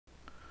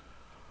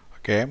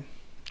Okay,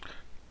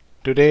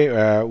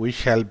 today we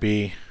shall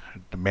be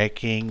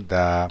making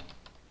the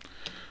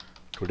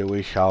today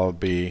we shall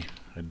be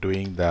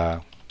doing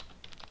the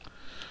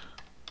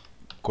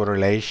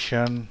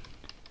correlation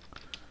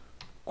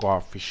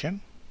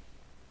coefficient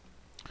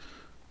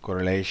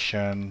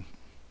correlation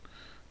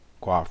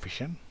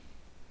coefficient,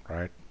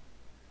 right?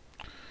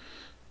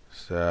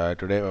 So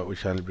today we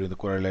shall be the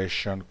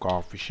correlation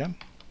coefficient,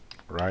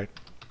 right?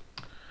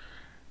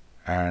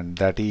 And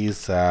that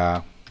is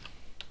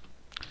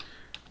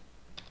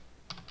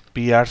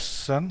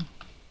Pearson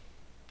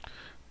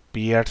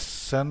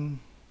Pearson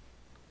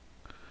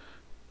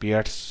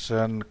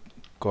Pearson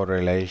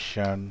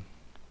correlation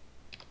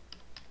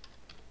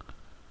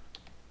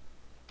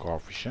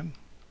coefficient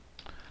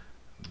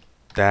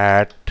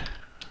that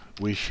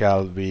we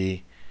shall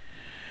be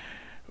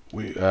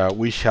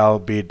we shall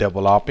be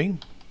developing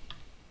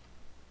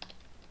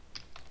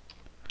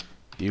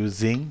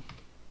using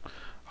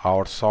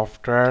our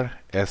software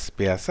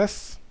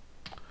SPSS.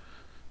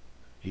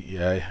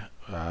 Yeah,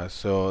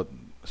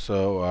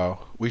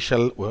 we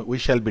shall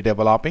be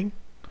developing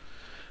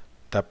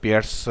the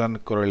Pearson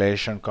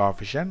correlation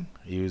coefficient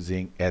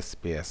using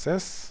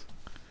SPSS,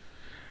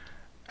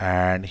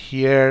 and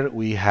here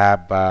we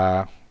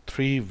have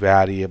three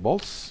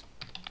variables.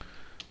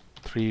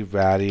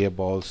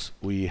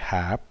 We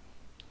have,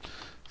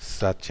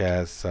 such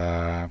as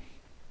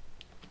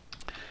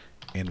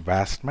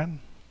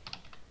investment.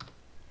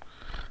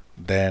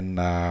 Then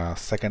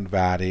second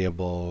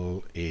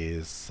variable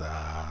is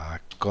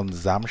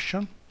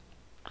consumption.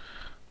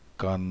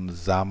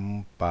 Just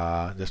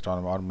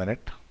 1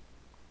 minute.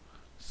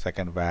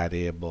 Second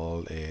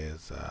variable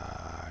is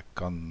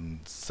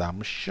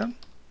consumption,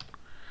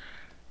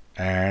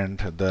 and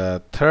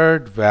the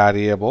third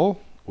variable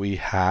we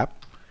have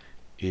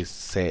is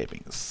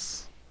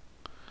savings.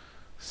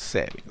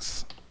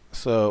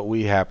 So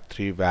we have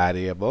three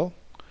variable: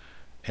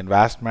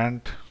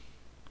 investment,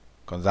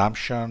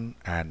 consumption,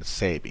 and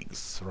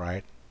savings,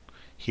 right?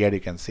 Here you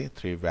can see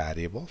three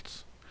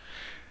variables.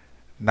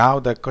 Now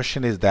the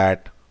question is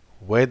that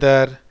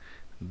whether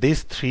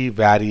these three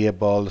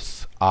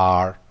variables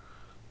are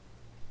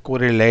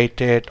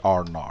correlated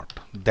or not.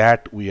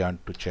 That we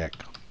want to check.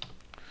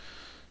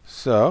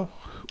 So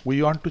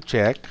we want to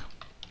check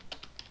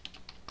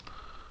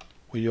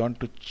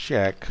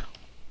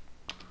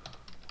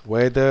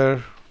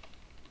whether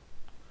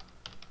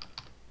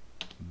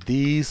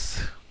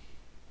these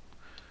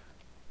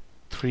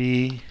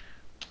three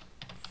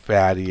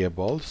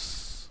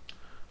variables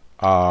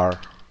are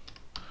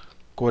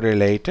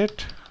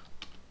correlated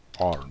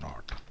or not.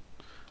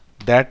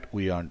 That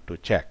we want to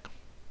check.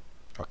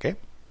 Okay.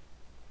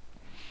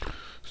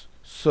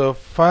 So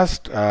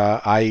first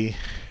I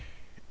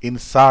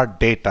insert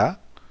data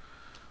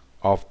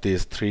of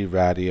these three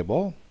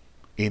variable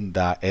in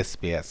the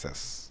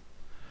SPSS.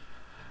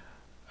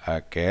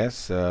 Okay,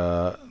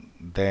 so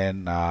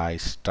then I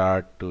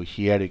start to,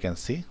 here you can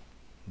see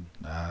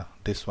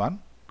this one.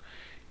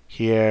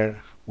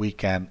 Here we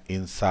can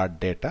insert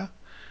data,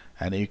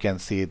 and you can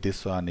see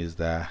this one is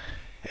the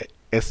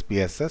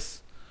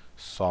SPSS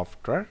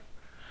software,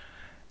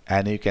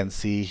 and you can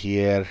see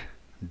here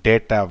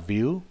data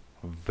view,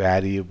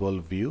 variable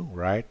view,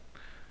 right?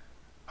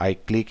 I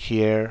click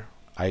here,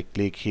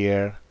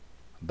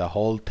 the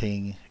whole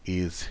thing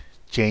is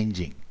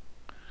changing.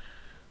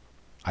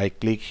 I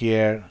click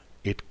here,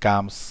 it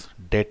comes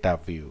data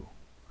view.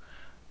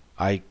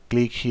 I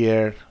click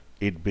here,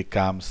 it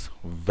becomes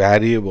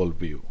variable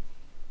view.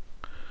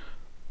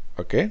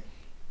 Okay.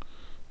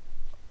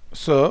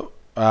 So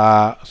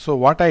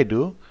what I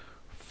do,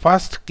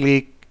 first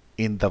click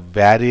in the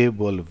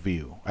variable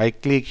view. I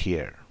click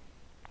here.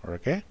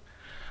 Okay.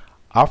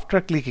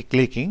 After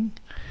clicking,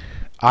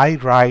 I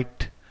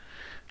write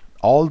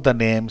all the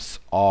names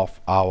of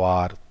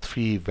our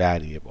three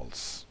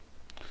variables.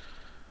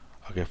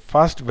 Okay,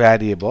 first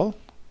variable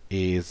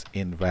is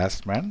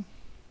investment,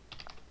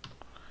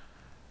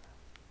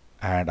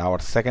 and our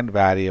second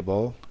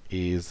variable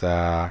is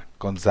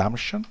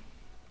consumption.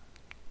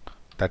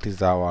 That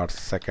is our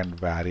second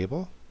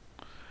variable,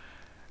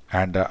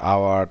 and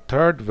our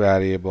third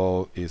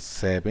variable is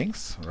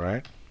savings,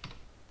 right?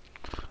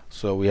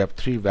 So we have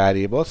three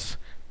variables.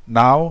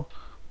 Now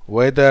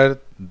whether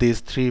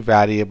these three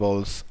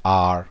variables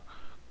are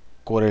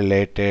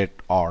correlated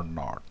or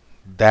not,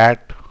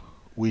 that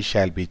we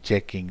shall be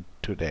checking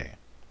today.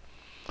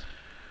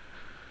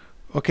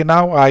 Okay,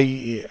 now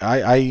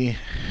I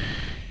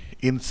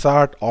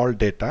insert all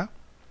data.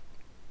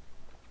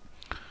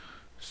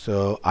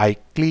 So I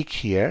click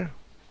here,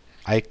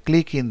 I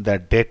click in the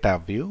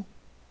data view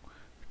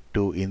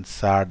to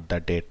insert the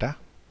data.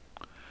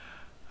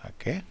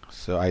 Okay,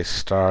 so I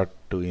start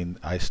to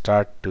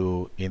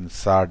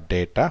insert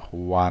data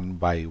one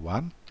by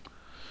one.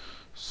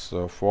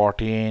 So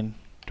 14,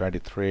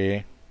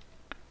 23,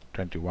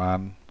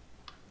 21,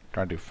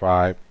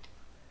 25,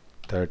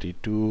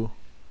 32,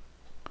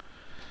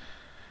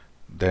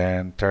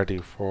 then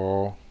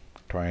 34,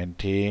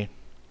 20,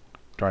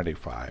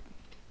 25.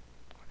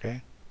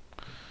 Okay,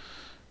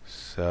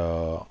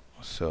 so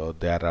So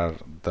there are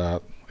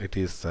it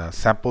is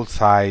sample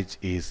size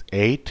is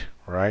 8,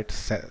 right?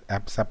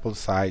 Sample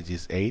size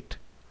is 8.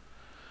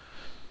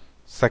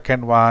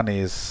 Second one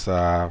is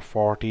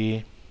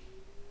 40,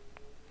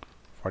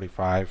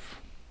 45,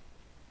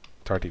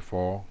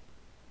 34,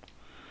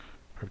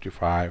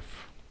 55,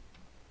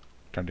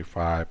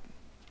 25,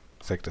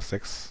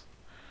 66,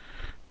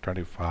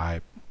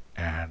 25,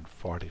 and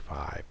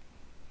 45.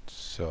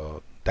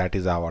 So that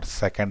is our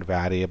second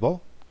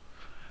variable.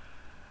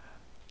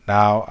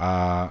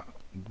 Now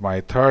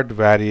my third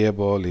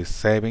variable is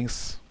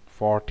savings: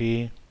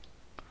 40,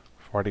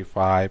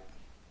 45,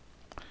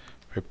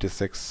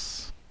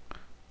 56,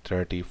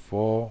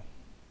 34,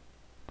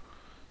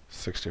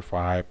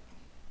 65,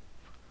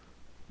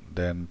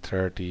 then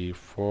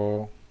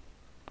 34,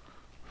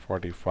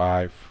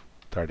 45,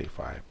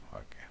 35.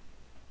 Okay.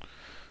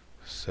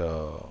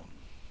 So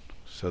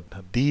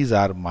these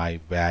are my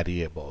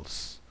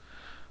variables,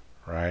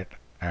 right?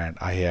 And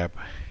I have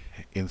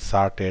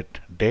inserted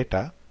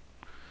data.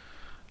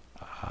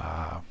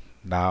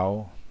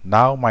 Now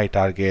my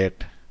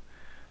target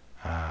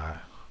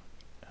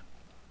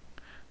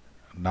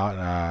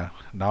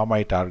now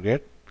my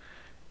target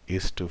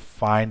is to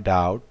find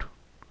out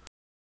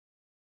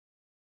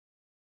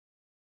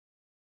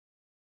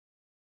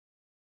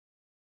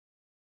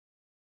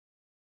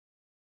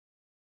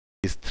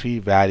these three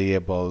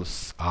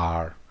variables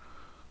are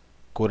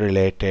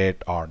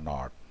correlated or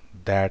not.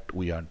 That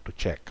we want to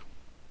check.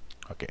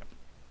 Okay.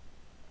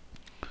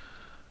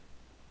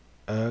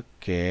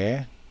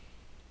 Okay.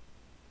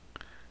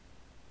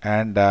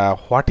 And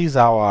what is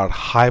our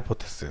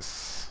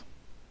hypothesis?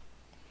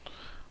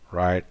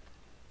 Right.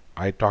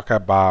 I talk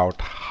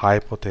about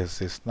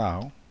hypothesis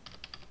now.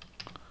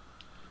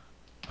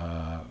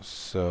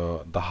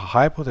 So the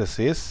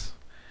hypothesis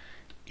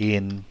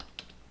in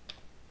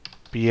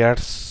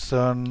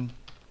Pearson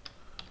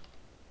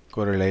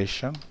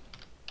correlation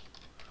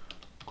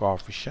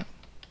coefficient.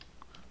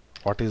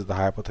 What is the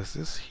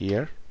hypothesis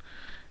here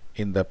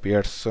in the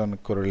Pearson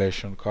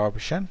correlation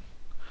coefficient?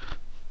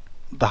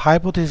 The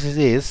hypothesis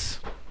is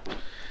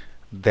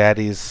there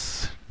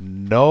is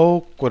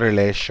no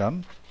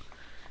correlation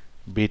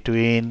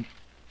between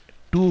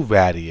two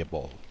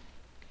variables.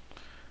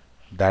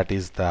 That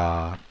is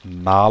the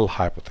null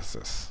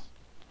hypothesis.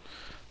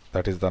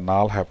 That is the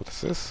null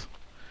hypothesis.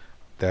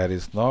 There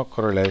is no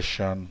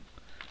correlation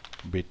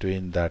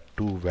between the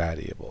two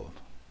variables.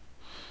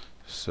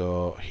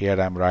 So here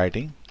I am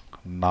writing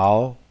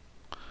null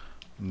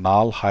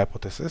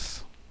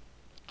hypothesis.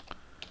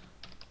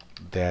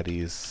 There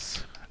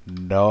is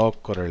no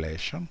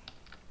correlation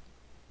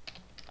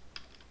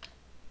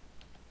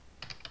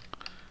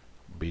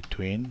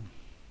between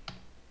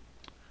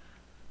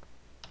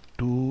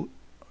two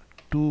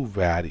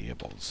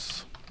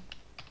variables,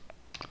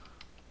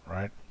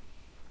 right?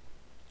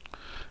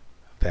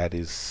 There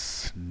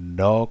is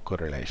no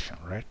correlation,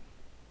 right?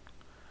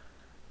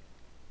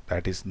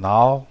 That is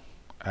null.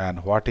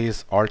 And what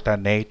is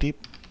alternative?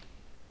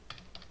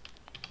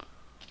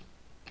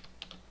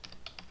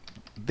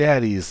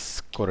 There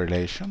is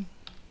correlation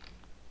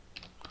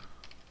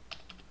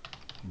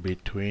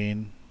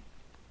between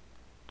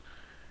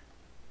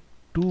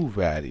two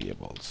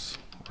variables,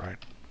 right?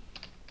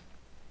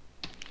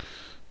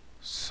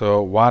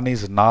 So one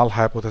is null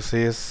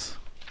hypothesis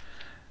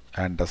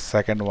and the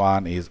second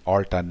one is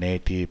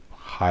alternative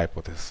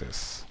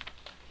hypothesis.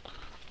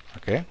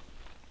 Okay.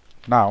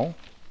 Now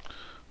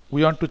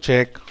we want to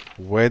check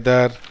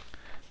whether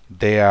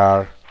they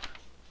are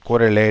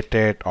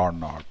correlated or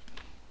not.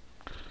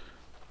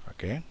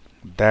 Okay,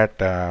 that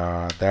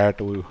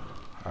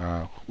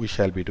we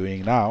shall be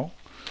doing now.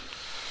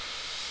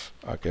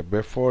 Okay,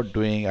 before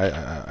doing,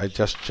 I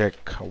just check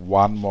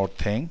one more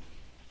thing,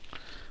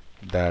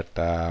 that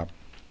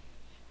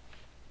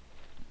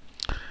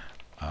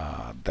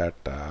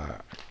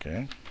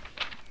okay,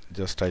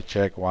 just I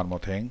check one more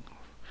thing.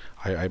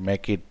 I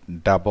make it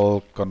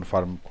double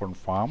confirm.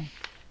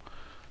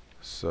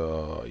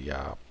 So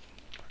yeah,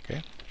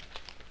 okay.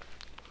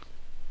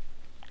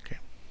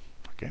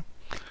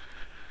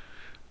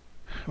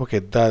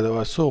 Okay,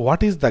 so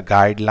what is the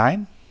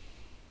guideline?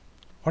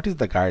 What is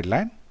the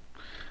guideline?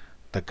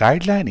 The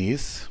guideline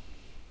is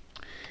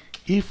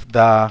if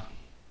the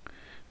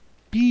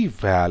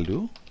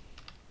p-value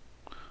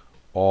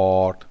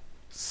or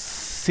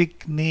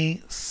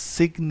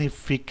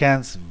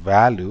significance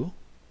value,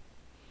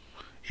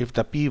 if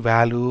the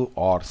p-value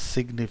or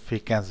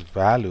significance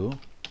value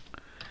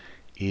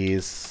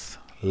is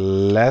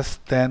less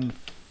than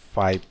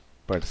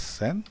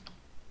 5%,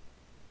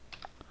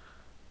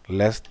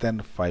 less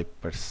than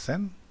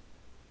 5%,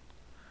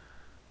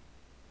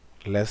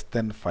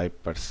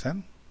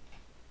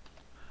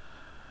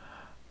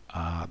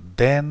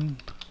 then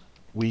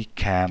we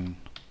can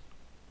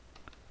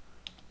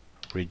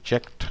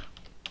reject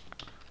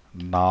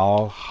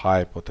null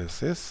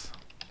hypothesis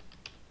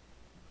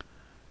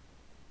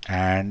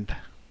and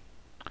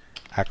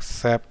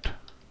accept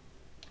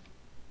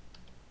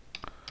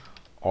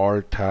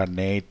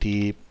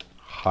alternative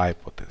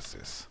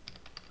hypothesis.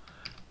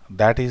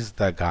 that is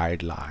the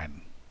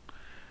guideline.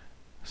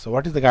 So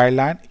what is the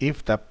guideline?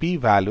 If the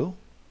p-value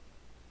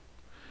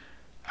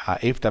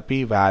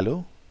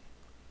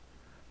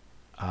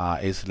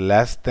is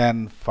less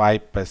than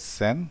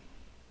 5%,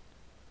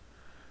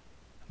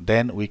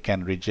 then we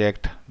can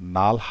reject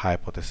null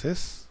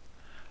hypothesis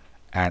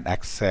and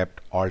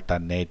accept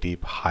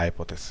alternative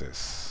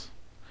hypothesis.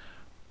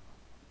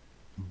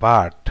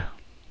 But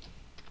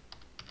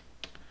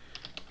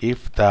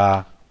if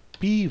the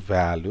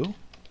p-value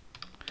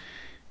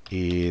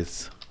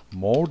is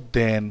more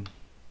than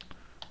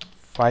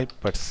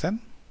 5%,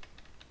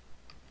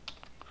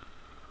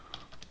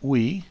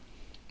 we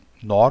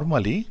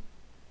normally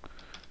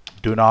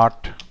do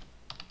not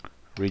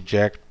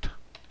reject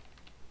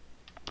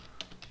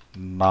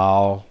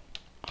null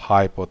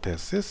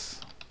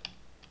hypothesis.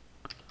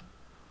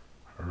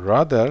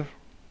 Rather,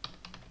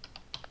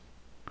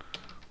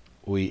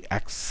 we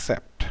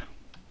accept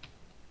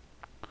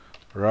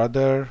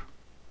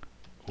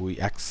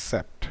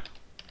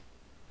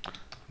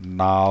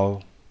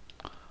null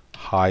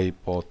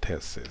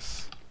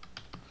hypothesis.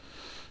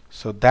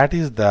 So that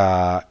is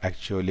the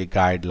actually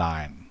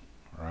guideline,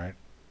 right?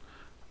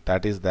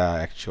 That is the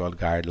actual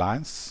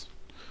guidelines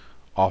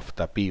of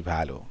the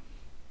p-value.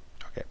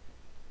 Okay.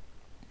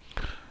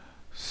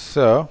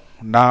 So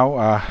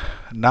now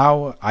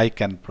now I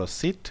can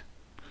proceed.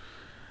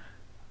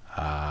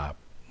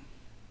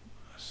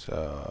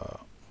 So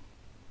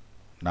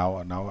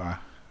now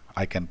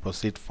I can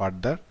proceed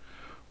further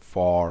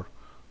for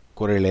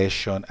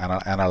correlation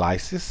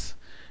analysis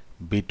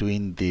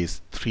between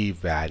these three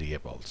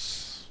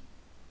variables.